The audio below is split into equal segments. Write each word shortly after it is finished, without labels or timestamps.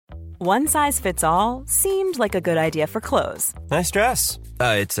One size fits all seemed like a good idea for clothes. Nice dress.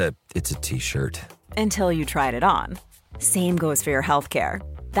 It's a t-shirt. Until you tried it on. Same goes for your healthcare.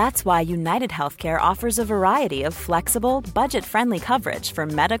 That's why United Healthcare offers a variety of flexible, budget-friendly coverage for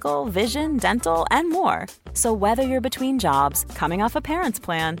medical, vision, dental, and more. So whether you're between jobs, coming off a parent's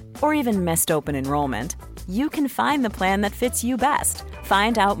plan, or even missed open enrollment, you can find the plan that fits you best.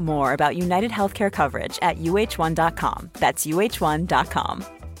 Find out more about United Healthcare coverage at uh1.com. That's uh1.com.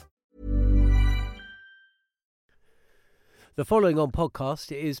 The following on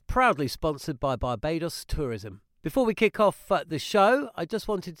podcast is proudly sponsored by Barbados Tourism. Before we kick off the show, I just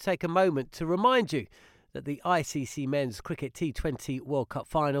wanted to take a moment to remind you that the ICC Men's Cricket T20 World Cup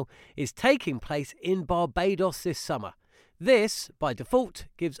Final is taking place in Barbados this summer. This, by default,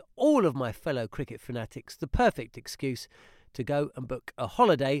 gives all of my fellow cricket fanatics the perfect excuse to go and book a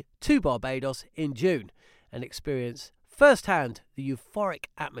holiday to Barbados in June and experience firsthand the euphoric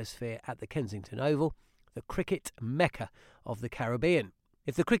atmosphere at the Kensington Oval, the cricket mecca of the Caribbean.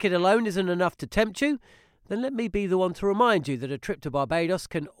 If the cricket alone isn't enough to tempt you, then let me be the one to remind you that a trip to Barbados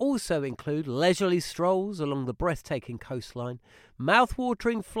can also include leisurely strolls along the breathtaking coastline,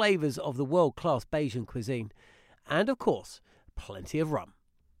 mouth-watering flavours of the world-class Bajan cuisine, and, of course, plenty of rum.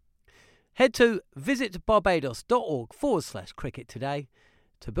 Head to visitbarbados.org/cricket today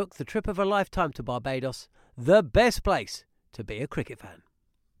to book the trip of a lifetime to Barbados, the best place to be a cricket fan.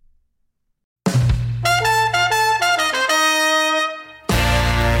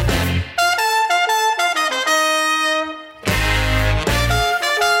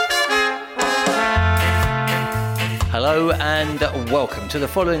 Hello and welcome to the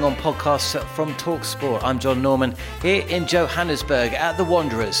following on podcast from TalkSport. I'm John Norman here in Johannesburg at the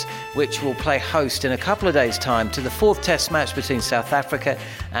Wanderers, which will play host in a couple of days' time to the fourth test match between South Africa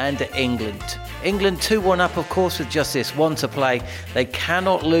and England. England 2-1 up, of course, with just this one to play. They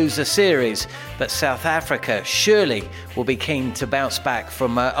cannot lose the series, but South Africa surely will be keen to bounce back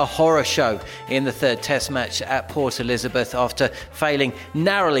from a horror show in the third test match at Port Elizabeth after failing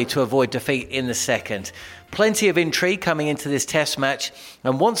narrowly to avoid defeat in the second. Plenty of intrigue coming into this test match,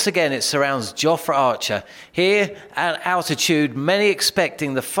 and once again it surrounds Jofra Archer. Here at altitude, many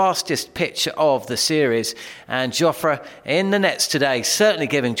expecting the fastest pitch of the series, and Jofra in the nets today, certainly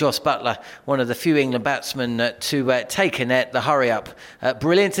giving Jos Buttler, one of the few England batsmen, to take a net, the hurry-up.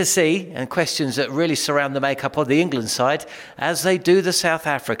 Brilliant to see, and questions that really surround the makeup of the England side, as they do the South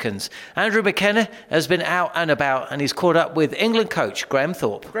Africans. Andrew McKenna has been out and about, and he's caught up with England coach Graham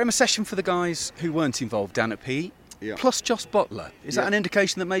Thorpe. Graham, a session for the guys who weren't involved down at PE, plus Jos Buttler. Is that an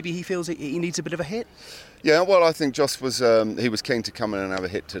indication that maybe he feels he needs a bit of a hit? Yeah, well, I think Jos was he was keen to come in and have a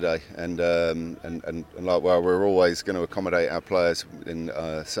hit today, and like, well, we're always going to accommodate our players in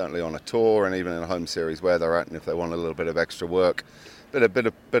certainly on a tour and even in a home series where they're at, and if they want a little bit of extra work, bit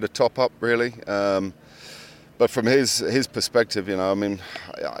of top up really. But from his perspective, I mean,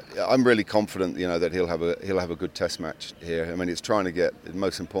 I'm really confident, that he'll have a good test match here. I mean, it's trying to get, the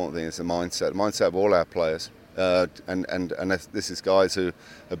most important thing is the mindset of all our players, and this is guys who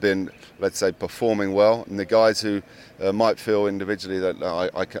have been, let's say, performing well, and the guys who might feel individually that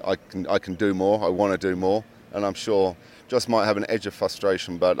I can do more, I want to do more, and I'm sure Jos might have an edge of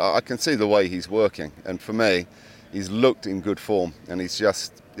frustration, but I can see the way he's working, and for me, he's looked in good form, and he's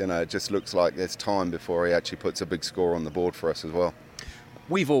just. It just looks like there's time before he actually puts a big score on the board for us as well.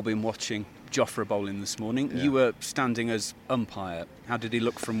 We've all been watching Jofra bowling this morning. Yeah. You were standing as umpire. How did he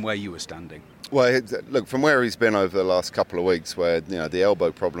look from where you were standing? Well, look, from where he's been over the last couple of weeks, where the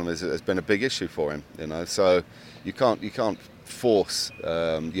elbow problem has been a big issue for him. So you can't force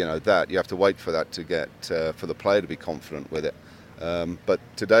that. You have to wait for that to get for the player to be confident with it. But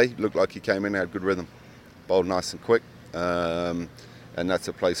today looked like he came in, had good rhythm, bowled nice and quick. And that's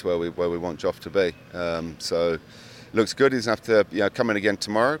a place where we want Joff to be. So looks good. He's going to have to come in again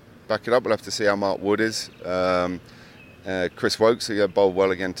tomorrow, back it up. We'll have to see how Mark Wood is. Chris Wokes, who bowled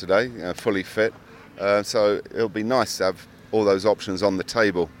well again today, fully fit. So it'll be nice to have all those options on the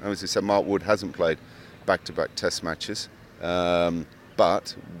table. And as I said, Mark Wood hasn't played back-to-back test matches.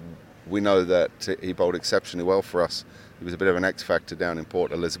 But we know that he bowled exceptionally well for us. He was a bit of an X-factor down in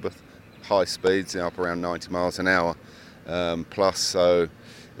Port Elizabeth. High speeds, up around 90 miles an hour. Plus, so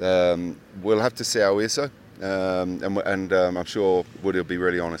we'll have to see how he is, and I'm sure Woody will be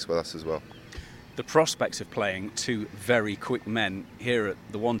really honest with us as well. The prospects of playing two very quick men here at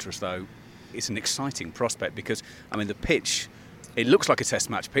the Wanderers, though, is an exciting prospect because, I mean, the pitch, it looks like a test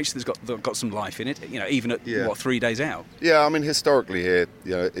match pitch that's got some life in it, even at, 3 days out? Yeah, I mean, historically here,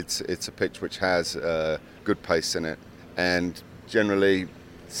 it's a pitch which has good pace in it and generally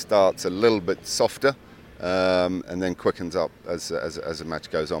starts a little bit softer. and then quickens up as the match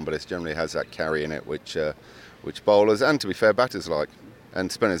goes on. But it generally has that carry in it, which bowlers and, to be fair, batters like.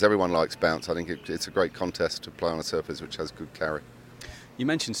 And spinners, everyone likes bounce. I think it's a great contest to play on a surface which has good carry. You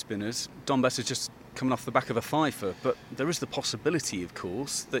mentioned spinners. Dom Bess is just coming off the back of a fifer, but there is the possibility, of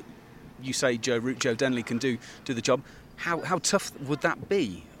course, that you say Joe Denley can do the job. How tough would that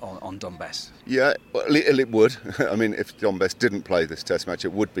be on Dom Bess? Yeah, well, it would. I mean, if Dom Bess didn't play this Test match,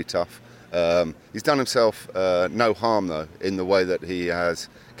 it would be tough. He's done himself no harm, though, in the way that he has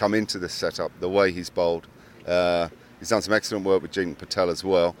come into this setup, the way he's bowled. He's done some excellent work with Jink Patel as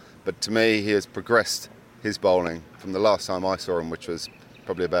well. But to me, he has progressed his bowling from the last time I saw him, which was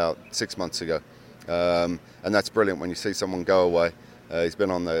probably about 6 months ago. And that's brilliant when you see someone go away. He's been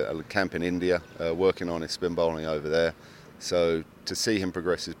on the camp in India, working on his spin bowling over there. So to see him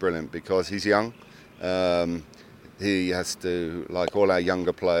progress is brilliant because he's young. He has to, like all our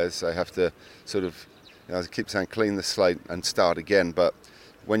younger players, they have to sort of, I keep saying, clean the slate and start again. But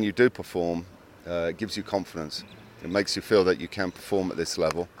when you do perform, it gives you confidence. It makes you feel that you can perform at this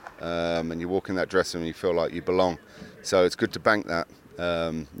level, and you walk in that dressing room and you feel like you belong. So it's good to bank that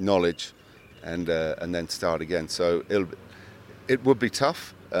knowledge and then start again. So it would be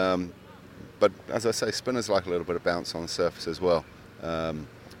tough, but as I say, spinners like a little bit of bounce on the surface as well.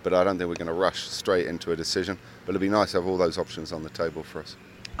 But I don't think we're going to rush straight into a decision. But it'd be nice to have all those options on the table for us.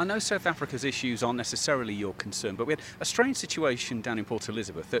 I know South Africa's issues aren't necessarily your concern, but we had a strange situation down in Port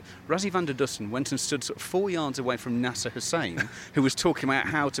Elizabeth that Rassie van der Dussen went and stood sort of 4 yards away from Nasser Hussain, who was talking about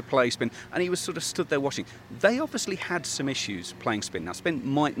how to play spin, and he was sort of stood there watching. They obviously had some issues playing spin. Now, spin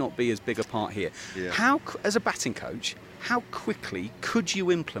might not be as big a part here. Yeah. How, as a batting coach, how quickly could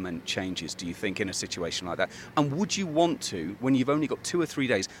you implement changes, do you think, in a situation like that? And would you want to, when you've only got 2 or 3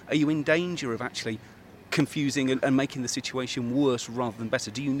 days, are you in danger of actually confusing and making the situation worse rather than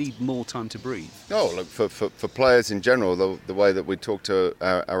better? Do you need more time to breathe? No, look, for players in general, the way that we talk to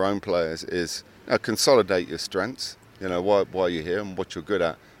our own players is consolidate your strengths, why you're here and what you're good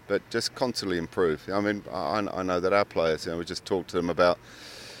at, but just constantly improve. I mean, I know that our players, we just talk to them about,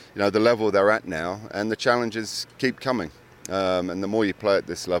 the level they're at now, and the challenges keep coming. And the more you play at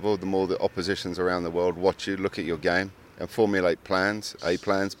this level, the more the oppositions around the world watch you, look at your game, and formulate plans, A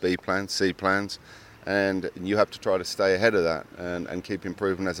plans, B plans, C plans, and you have to try to stay ahead of that and keep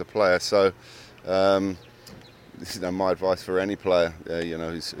improving as a player. So, my advice for any player,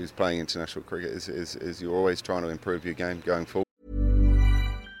 who's playing international cricket is you're always trying to improve your game going forward.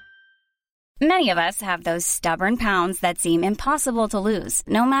 Many of us have those stubborn pounds that seem impossible to lose,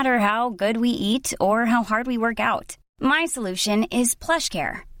 no matter how good we eat or how hard we work out. My solution is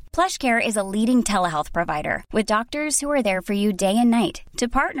PlushCare. PlushCare is a leading telehealth provider with doctors who are there for you day and night to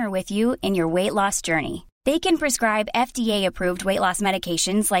partner with you in your weight loss journey. They can prescribe FDA-approved weight loss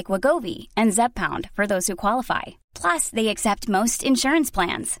medications like Wegovy and Zepbound for those who qualify. Plus, they accept most insurance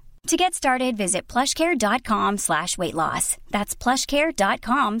plans. To get started, visit plushcare.com/weightloss. That's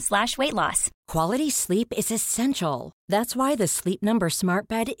plushcare.com/weightloss. Quality sleep is essential. That's why the Sleep Number Smart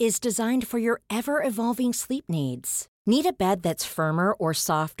Bed is designed for your ever-evolving sleep needs. Need a bed that's firmer or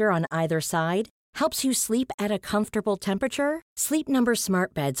softer on either side? Helps you sleep at a comfortable temperature? Sleep Number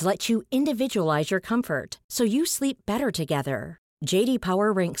Smart Beds let you individualize your comfort, so you sleep better together. J.D.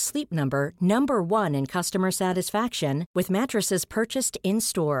 Power ranks Sleep Number #1 in customer satisfaction with mattresses purchased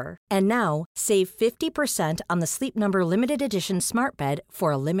in-store. And now, save 50% on the Sleep Number Limited Edition Smart Bed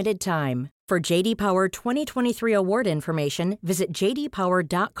for a limited time. For J.D. Power 2023 award information, visit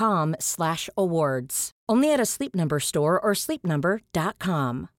jdpower.com/awards. Only at a Sleep Number store or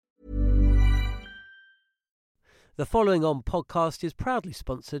sleepnumber.com. The following on podcast is proudly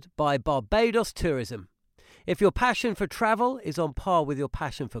sponsored by Barbados Tourism. If your passion for travel is on par with your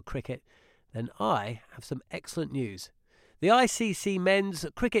passion for cricket, then I have some excellent news. The ICC Men's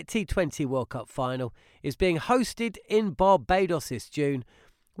Cricket T20 World Cup Final is being hosted in Barbados this June,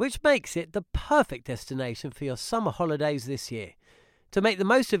 which makes it the perfect destination for your summer holidays this year. To make the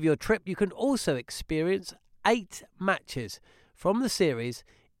most of your trip, you can also experience 8 matches from the series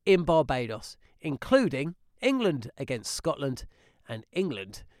in Barbados, including England against Scotland and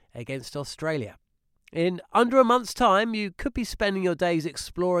England against Australia. In under a month's time, you could be spending your days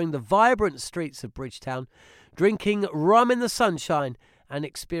exploring the vibrant streets of Bridgetown, drinking rum in the sunshine and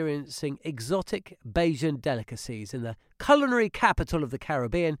experiencing exotic Bajan delicacies. In the culinary capital of the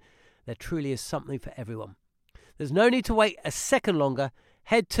Caribbean, there truly is something for everyone. There's no need to wait a second longer.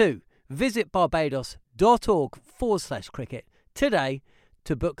 Head to visitbarbados.org/cricket today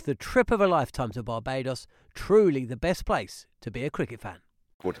to book the trip of a lifetime to Barbados, truly the best place to be a cricket fan.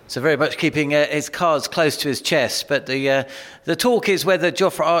 So very much keeping his cards close to his chest. But the talk is whether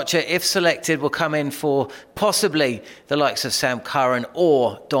Jofra Archer, if selected, will come in for possibly the likes of Sam Curran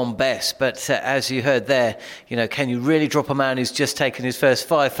or Dom Bess. But as you heard there, can you really drop a man who's just taken his first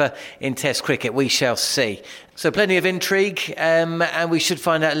fifer in Test cricket? We shall see. So plenty of intrigue, and we should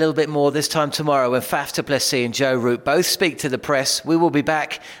find out a little bit more this time tomorrow when Faf du Plessis and Joe Root both speak to the press. We will be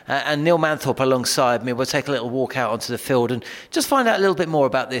back, and Neil Manthorpe alongside me. We'll take a little walk out onto the field and just find out a little bit more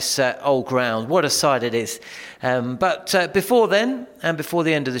about this old ground, what a side it is. But before then, and before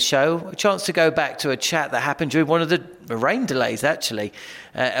the end of the show, a chance to go back to a chat that happened during one of the rain delays, actually,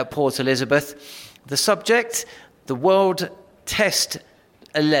 at Port Elizabeth. The subject, the World Test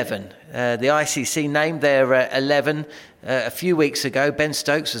 11. The ICC named their 11 a few weeks ago. Ben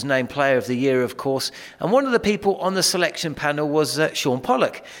Stokes was named Player of the Year, of course. And one of the people on the selection panel was Sean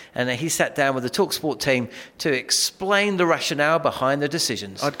Pollock. And he sat down with the TalkSport team to explain the rationale behind the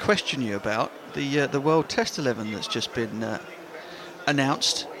decisions. I'd question you about the World Test 11 that's just been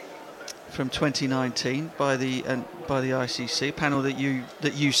announced from 2019 by the ICC panel that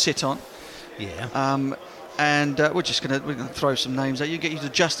you sit on. Yeah. And we're going to throw some names at you, get you to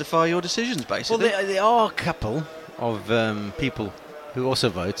justify your decisions, basically. Well, there are a couple of people who also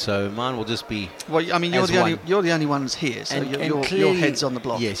vote, so mine will just be. Well, I mean, you're the only ones here, so your head's on the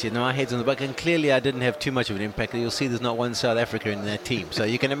block. Yes, my head's on the block, and clearly I didn't have too much of an impact. You'll see there's not one South Africa in that team, so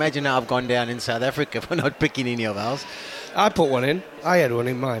you can imagine how I've gone down in South Africa for not picking any of ours. I put one in. I had one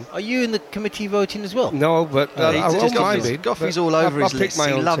in mine. Are you in the committee voting as well? No, but I won't mind it. Goffy's all over his list.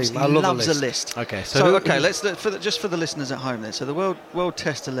 He loves a list. Okay, let's for the listeners at home then. So the World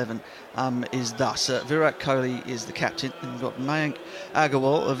Test 11 is thus: Virat Kohli is the captain, and we've got Mayank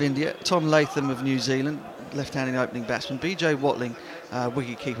Agarwal of India, Tom Latham of New Zealand, left-handed opening batsman, BJ Watling,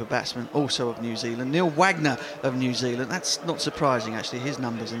 wicket-keeper batsman, also of New Zealand, Neil Wagner of New Zealand. That's not surprising, actually. His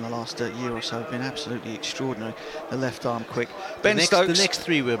numbers in the last year or so have been absolutely extraordinary. The left arm quick. Ben Stokes. The next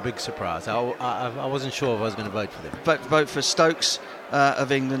three were a big surprise. I wasn't sure if I was going to vote for them. Vote for Stokes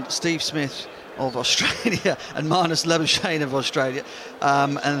of England, Steve Smith of Australia, and Marnus Labuschagne of Australia.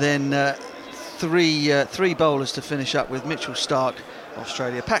 And then three bowlers to finish up with: Mitchell Starc,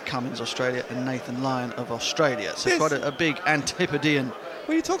 Australia, Pat Cummins, Australia, and Nathan Lyon of Australia. So quite a big Antipodean. What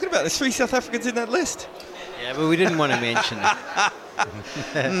are you talking about? There's 3 South Africans in that list. Yeah, but we didn't want to mention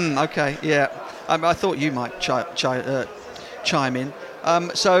it. Okay, yeah. I thought you might chime in.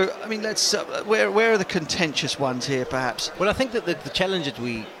 So, I mean, let's. Where are the contentious ones here, perhaps? Well, I think that the challenge that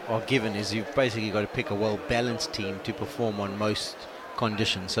we are given is you've basically got to pick a well-balanced team to perform on most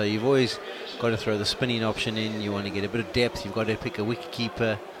conditions. So you've always got to throw the spinning option in. You want to get a bit of depth. You've got to pick a wicket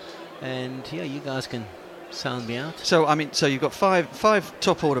keeper, and you guys can sound me out. So you've got five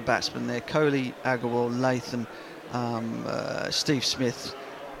top order batsmen there: Kohli, Agarwal, Latham, Steve Smith,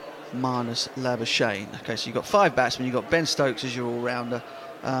 Marnus Labuschagne. Okay, so you've got 5 batsmen. You've got Ben Stokes as your all-rounder,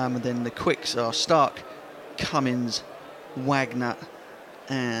 and then the quicks are Starc, Cummins, Wagner,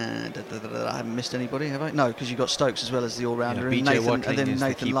 and I haven't missed anybody, have I? No, because you've got Stokes as well as the all-rounder, and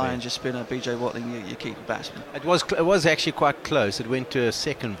Nathan Lyon, just spinner, BJ Watling, your keeper batsman. It was actually quite close. It went to a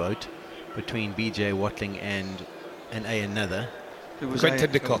second vote between BJ Watling and another. Who was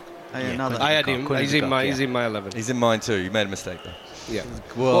Quinton de Kock. I had him. He's in my 11. He's in mine too. You made a mistake there. Yeah.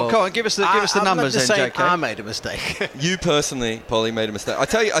 Well, come on, give us the numbers then, JK. I made a mistake. You personally, Polly, made a mistake. I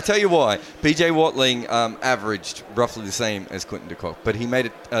tell you why. BJ Watling averaged roughly the same as Quinton de Kock, but he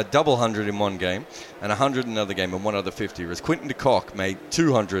made a double 100 in one game and 100 in another game and one other 50. Whereas Quinton de Kock made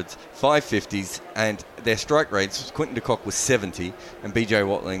 200s, 5 50s, and their strike rates, Quinton de Kock was 70 and BJ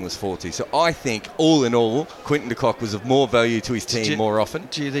Watling was 40. So I think, all in all, Quinton de Kock was of more value to his team more often.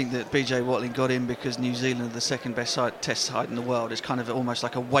 Do you think that BJ Watling got in because New Zealand are the second best Test side in the world? It's kind of almost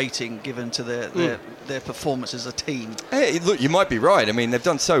like a weighting given to their performance as a team. Hey, look, you might be right. I mean, they've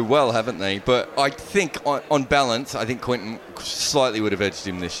done so well, haven't they? But I think, on balance, I think Quinton slightly would have edged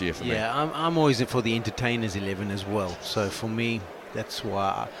him this year for me. Yeah, I'm always for the entertainers 11 as well. So for me, that's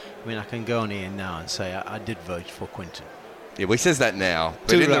why. I can go on here now and say I did vote for Quinton. Yeah, well, he says that now,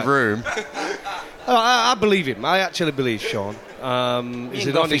 but in the room. I believe him. I actually believe Sean. He's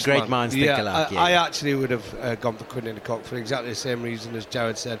an honest great man. minds think alike. I actually would have gone for Quinton de Kock for exactly the same reason as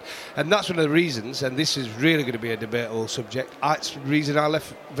Jared said. And that's one of the reasons, and this is really going to be a debatable subject, that's the reason I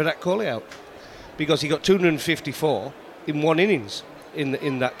left Virat Kohli out. Because he got 254 in one innings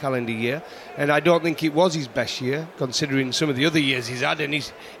in that calendar year, and I don't think it was his best year considering some of the other years he's had, and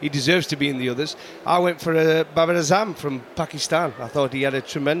he deserves to be in the others. I went for Babar Azam from Pakistan. I thought he had a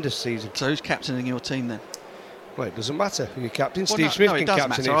tremendous season. So who's captaining your team then? Well, it doesn't matter who your captain. Well, Steve Smith no, can it does captain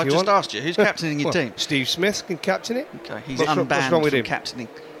matter. it I if you just want. asked you, who's captaining your team? Steve Smith can captain it. Okay, he's What's unbanned wrong with from him? captaining.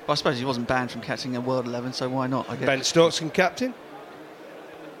 Well, I suppose he wasn't banned from captaining a World 11, so why not? I guess. Ben Stokes can captain.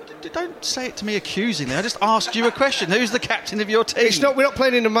 Don't say it to me accusingly. I just asked you a question. Who's the captain of your team? It's not. We're not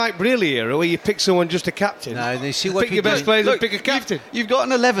playing in the Mike Brearley era where you pick someone just a captain. No, you see what pick your best players and pick a captain. You've got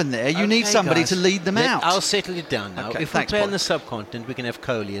an 11 there. You need somebody guys, to lead them out. I'll settle it down now. Okay, if we thanks, play Paul. in the subcontinent, we can have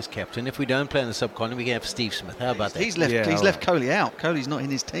Coley as captain. If we don't play in the subcontinent, we can have Steve Smith. How about that? He's left Coley out. Coley's not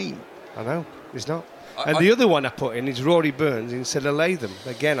in his team. I know, he's not. And the other one I put in is Rory Burns instead of Latham.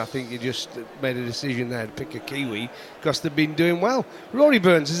 Again, I think you just made a decision there to pick a Kiwi because they've been doing well. Rory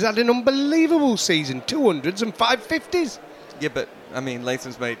Burns has had an unbelievable season, 200s and 550s. Yeah, but, I mean,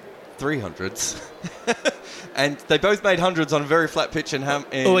 Latham's made 300s. And they both made hundreds on a very flat pitch.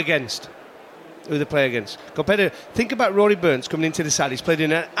 Who against? Who they play against? Think about Rory Burns coming into the side. He's played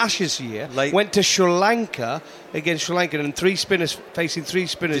in an Ashes year. Went to Sri Lanka against Sri Lanka and facing three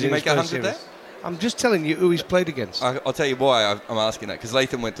spinners. Did he make 100 there? I'm just telling you who he's played against. I'll tell you why I'm asking that, because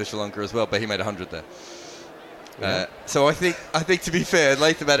Latham went to Sri Lanka as well, but he made 100 there. Yeah. So I think to be fair,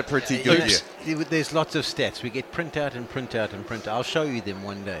 Latham had a pretty good year. There's lots of stats. We get print out. I'll show you them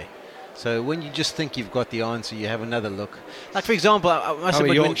one day. So when you just think you've got the answer, you have another look. Like, for example, I'm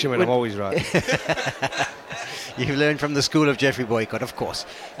a Yorkshireman, I'm always right. You've learned from the school of Jeffrey Boycott, of course.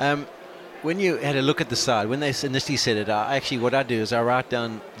 When you had a look at the side, when they initially said it, what I do is I write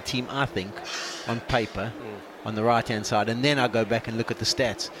down the team I think on paper on the right-hand side, and then I go back and look at the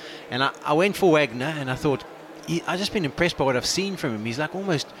stats. And I went for Wagner, and I thought, I've just been impressed by what I've seen from him. He's like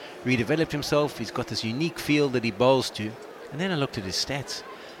almost redeveloped himself. He's got this unique feel that he bowls to. And then I looked at his stats,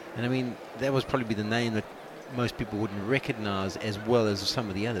 and I mean, that was probably the name that most people wouldn't recognise as well as some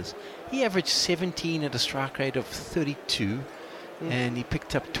of the others. He averaged 17 at a strike rate of 32. And he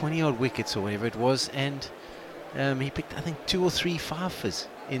picked up 20-odd wickets or whatever it was, and he picked, I think, 2 or 3 fifers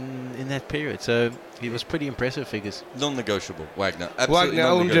in that period. So it was pretty impressive figures. Non-negotiable, Wagner. Absolutely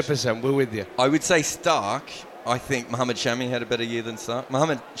Wagner, 100%. We're with you. I would say Stark. I think Mohammad Shami had a better year than Stark.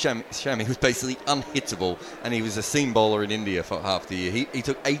 Mohammad Shami was basically unhittable, and he was a seam bowler in India for half the year. He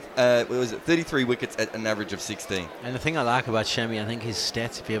took 33 wickets at an average of 16. And the thing I like about Shami, I think his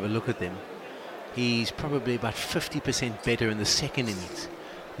stats, if you ever look at them, he's probably about 50% better in the second innings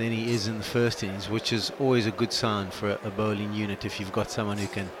than he is in the first innings, which is always a good sign for a bowling unit if you've got someone who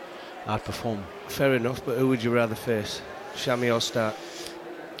can outperform. Fair enough, but who would you rather face, Shami or Stark?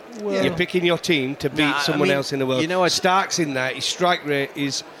 Well, you're picking your team to beat someone else in the world. You know what? Stark's in there. His strike rate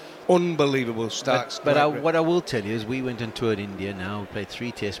is unbelievable. But what I will tell you is we went and toured India now. We played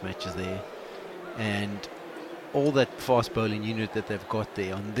 3 test matches there, and all that fast bowling unit that they've got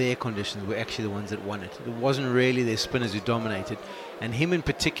there on their conditions were actually the ones that won it. It wasn't really their spinners who dominated, and him in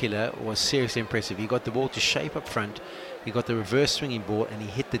particular was seriously impressive. He got the ball to shape up front, he got the reverse swinging ball, and he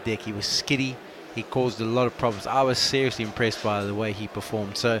hit the deck. He was skiddy, he caused a lot of problems. I was seriously impressed by the way he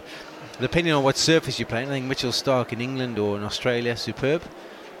performed. So depending on what surface you're playing, I think Mitchell Stark in England or in Australia, superb.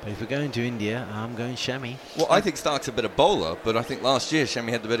 But if we're going to India, I'm going Shami. Well, I think Stark's a better bowler, but I think last year Shami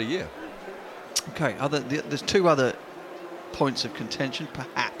had the better year. Okay, there's 2 other points of contention,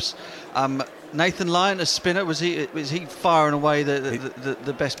 perhaps. Nathan Lyon, a spinner, was he far and away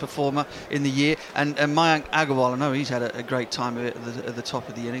the best performer in the year? And Mayank Agarwal, I know he's had a great time at the top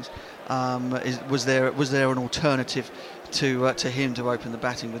of the innings. Was there an alternative to him to open the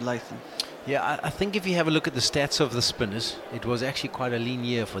batting with Latham? Yeah, I think if you have a look at the stats of the spinners, it was actually quite a lean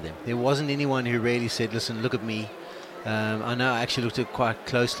year for them. There wasn't anyone who really said, listen, look at me. I know I actually looked at it quite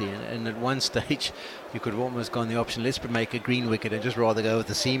closely, and at one stage you could have almost gone the option, let's make a green wicket and just rather go with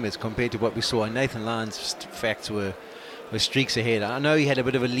the seamers compared to what we saw. And Nathan Lyon's facts were streaks ahead. I know he had a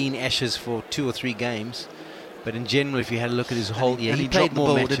bit of a lean Ashes for 2 or 3 games, but in general, if you had a look at his whole year, he played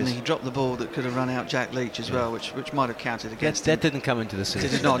more matches. Didn't he? He dropped the ball that could have run out Jack Leach as well, which might have counted against him. That didn't come into the season.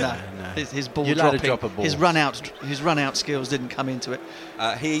 Did it not? No. His ball dropping, drop a ball. His run out skills didn't come into it.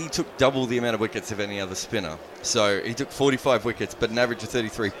 He took double the amount of wickets of any other spinner. So he took 45 wickets, but an average of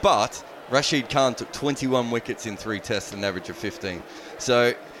 33. But Rashid Khan took 21 wickets in 3 tests, an average of 15.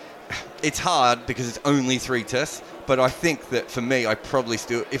 So it's hard because it's only 3 tests. But I think that for me, I probably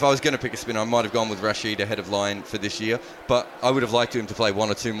still, if I was going to pick a spinner, I might have gone with Rashid ahead of Lyon for this year. But I would have liked him to play 1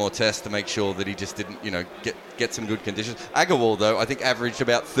 or 2 more tests to make sure that he just didn't, get some good conditions. Agarwal, though, I think averaged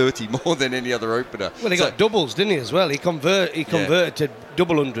about 30 more than any other opener. Well, he got doubles, didn't he, as well? He converted to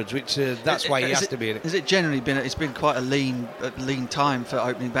double hundreds, which that's why he has to be in it. Has it generally been? It's been quite a lean time for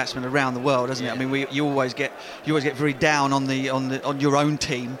opening batsmen around the world, hasn't it? I mean, you always get very down on your own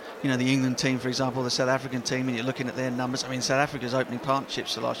team. You know, the England team, for example, the South African team, and you're looking at their numbers. I mean, South Africa's opening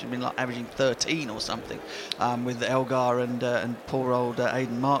partnerships the last year have been like averaging 13 or something, with Elgar and poor old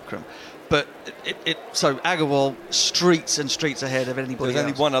Aiden Markram. But so Agarwal streets and streets ahead of anybody There's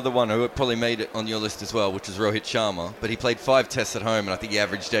else. only one other one who probably made it on your list as well, which was Rohit Sharma. But he played 5 tests at home, and I think he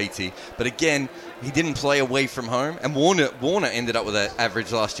averaged 80. But again, he didn't play away from home. And Warner ended up with an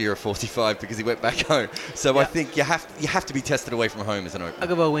average last year of 45 because he went back home. So I think you have to be tested away from home as an opener.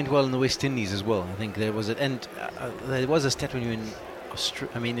 Agarwal went well in the West Indies as well. I think there was there was a stat when you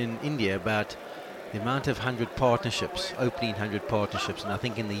were in India about the amount of 100 partnerships, opening 100 partnerships, and I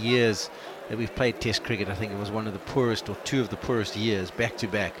think in the years that we've played Test cricket, I think it was one of the poorest or two of the poorest years back to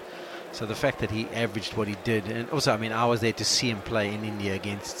back. So the fact that he averaged what he did, and also, I mean, I was there to see him play in India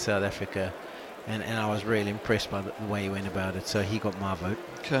against South Africa, and I was really impressed by the way he went about it. So he got my vote.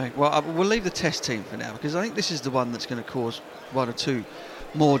 Okay, well, we'll leave the Test team for now because I think this is the one that's going to cause one or two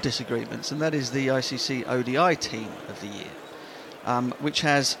more disagreements, and that is the ICC ODI team of the year, which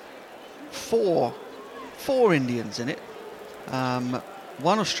has four Indians in it,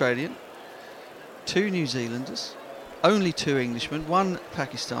 one Australian, 2 New Zealanders, only 2 Englishmen, 1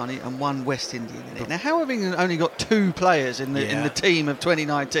 Pakistani and 1 West Indian in it. Now, how have England only got 2 players in the team of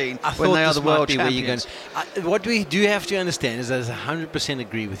 2019 when they are the world champions? What we do have to understand is I 100%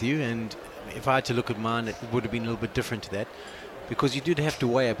 agree with you, and if I had to look at mine, it would have been a little bit different to that, because you did have to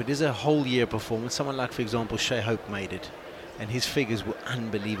weigh up. It is a whole year performance. Someone like, for example, Shai Hope made it, and his figures were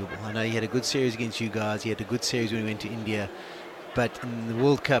unbelievable. I know he had a good series against you guys, he had a good series when he went to India, but in the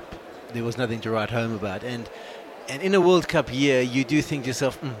World Cup there was nothing to write home about. And in a World Cup year, you do think to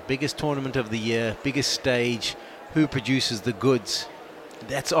yourself, biggest tournament of the year, biggest stage, who produces the goods?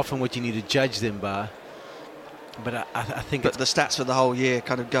 That's often what you need to judge them by. But I think the stats for the whole year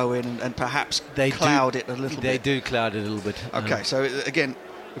kind of go in and perhaps they cloud it a little bit. They do cloud it a little bit. Okay, so again,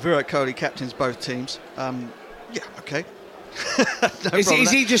 Virat Kohli captains both teams. Okay. Is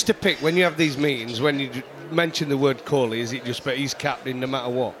he just a pick when you have these meetings, when you mention the word Kohli, is it just, but he's captain no matter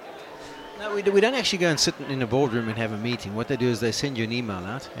what? No, we don't actually go and sit in a boardroom and have a meeting. What they do is they send you an email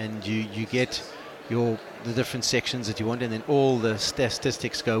out, and you get the different sections that you want, and then all the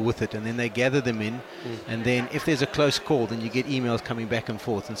statistics go with it, and then they gather them in, and then if there's a close call, then you get emails coming back and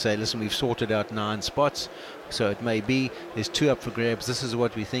forth and say, listen, we've sorted out 9 spots, so it may be there's 2 up for grabs, this is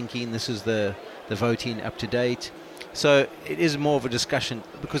what we're thinking, this is the voting up to date. So it is more of a discussion,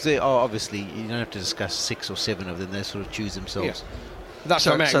 because they are obviously, you don't have to discuss 6 or 7 of them, they sort of choose themselves. Yeah. That's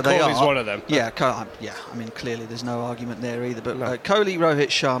what I meant. So Kohli's one of them. Yeah, I mean, clearly there's no argument there either. But Kohli, Rohit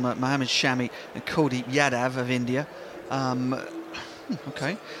Sharma, Mohammad Shami and Kuldeep Yadav of India.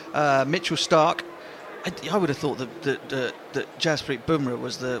 Mitchell Starc. I would have thought that Jasprit Bumrah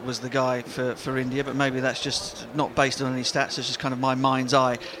was the guy for India, but maybe that's just not based on any stats. It's just kind of my mind's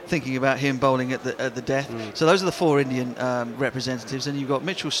eye thinking about him bowling at the death. So those are the 4 Indian representatives, and you've got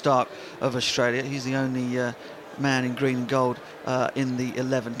Mitchell Starc of Australia. He's the only man in green and gold in the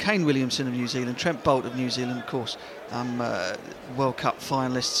 11. Kane Williamson of New Zealand, Trent Boult of New Zealand, of course, World Cup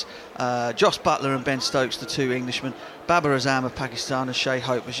finalists, Joss Butler and Ben Stokes, the 2 Englishmen, Babar Azam of Pakistan, and Shai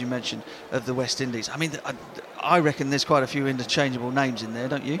Hope, as you mentioned, of the West Indies. I mean, I reckon there's quite a few interchangeable names in there,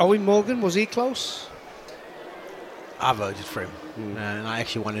 don't you? Owen Morgan, was he close? I voted for him, and I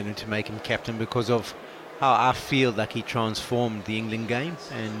actually wanted him to make him captain because of how I feel like he transformed the England game,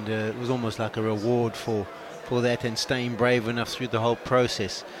 and it was almost like a reward for that, and staying brave enough through the whole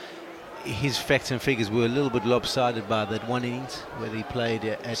process. His facts and figures were a little bit lopsided by that one innings where he played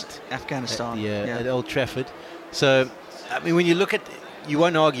at Afghanistan, at Old Trafford. So, I mean, when you look at, you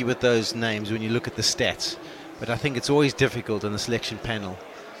won't argue with those names when you look at the stats, but I think it's always difficult on the selection panel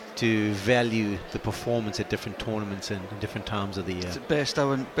to value the performance at different tournaments and different times of the year.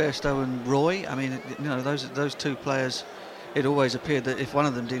 Bairstow and Roy. I mean, you know, those 2 players. It always appeared that if one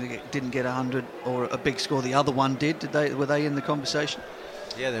of them didn't get 100 or a big score, the other one did. Were they in the conversation?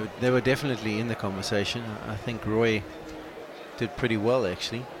 Yeah, they were definitely in the conversation. I think Roy did pretty well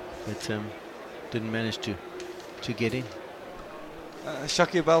actually, but didn't manage to get in.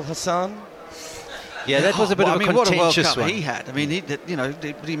 Shakib Al Hassan. Yeah, that was a bit of a contentious what a World Cup one. he had. I mean, did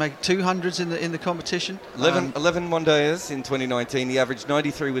he make 200s in the competition? 11 one-dayers in 2019. He averaged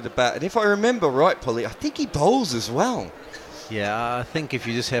 93 with the bat, and if I remember right, Polly, I think he bowls as well. Yeah, I think if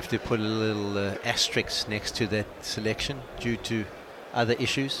you just have to put a little asterisk next to that selection due to other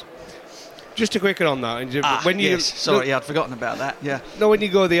issues. Just a quick one on that. Sorry, I'd forgotten about that. Yeah. No, when you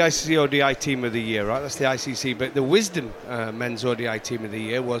go the ICC ODI Team of the Year, right? That's the ICC. But the Wisden Men's ODI Team of the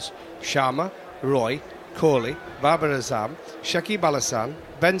Year was Sharma, Roy, Kohli, Babar Azam, Shakib Al Hasan,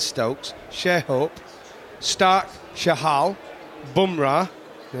 Ben Stokes, Shai Hope, Stark, Chahal, Bumrah,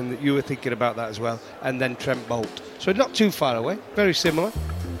 and you were thinking about that as well, and then Trent Bolt. So not too far away, very similar.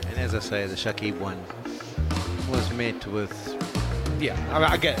 And as I say, the Shakib one was met with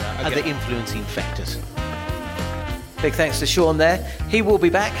I get that. other influencing factors. Big thanks to Sean there. He will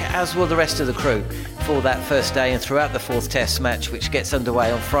be back, as will the rest of the crew, for that first day and throughout the fourth Test match, which gets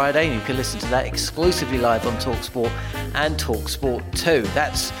underway on Friday. And you can listen to that exclusively live on TalkSport and TalkSport 2.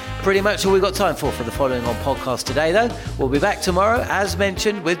 That's pretty much all we've got time for the Following On podcast today, though. We'll be back tomorrow, as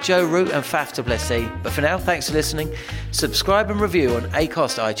mentioned, with Joe Root and Faf du Plessis. But for now, thanks for listening. Subscribe and review on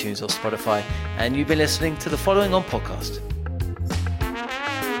Acast, iTunes or Spotify. And you've been listening to the Following On podcast.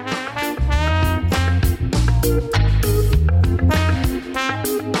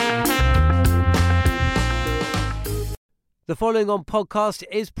 The Following On podcast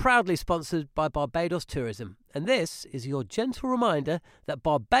is proudly sponsored by Barbados Tourism, and this is your gentle reminder that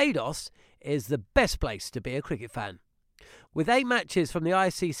Barbados is the best place to be a cricket fan. With 8 matches from the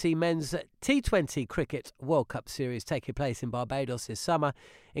ICC Men's T20 Cricket World Cup Series taking place in Barbados this summer,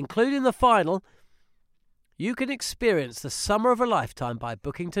 including the final, you can experience the summer of a lifetime by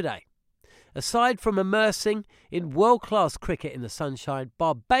booking today. Aside from immersing in world-class cricket in the sunshine,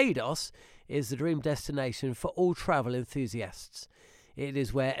 Barbados is the dream destination for all travel enthusiasts. It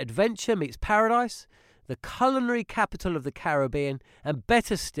is where adventure meets paradise, the culinary capital of the Caribbean, and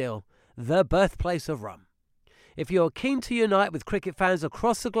better still, the birthplace of rum. If you're keen to unite with cricket fans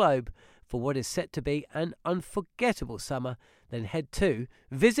across the globe for what is set to be an unforgettable summer, then head to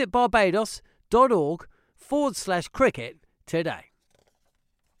visitbarbados.org/cricket today.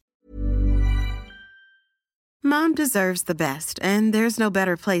 Mom deserves the best, and there's no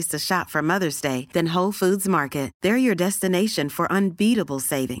better place to shop for Mother's Day than Whole Foods Market. They're your destination for unbeatable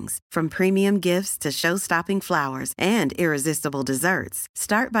savings, from premium gifts to show-stopping flowers and irresistible desserts.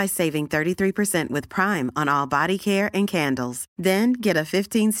 Start by saving 33% with Prime on all body care and candles. Then get a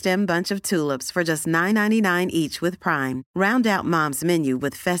 15-stem bunch of tulips for just $9.99 each with Prime. Round out Mom's menu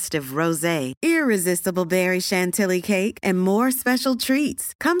with festive rosé, irresistible berry chantilly cake, and more special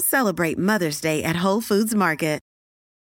treats. Come celebrate Mother's Day at Whole Foods Market.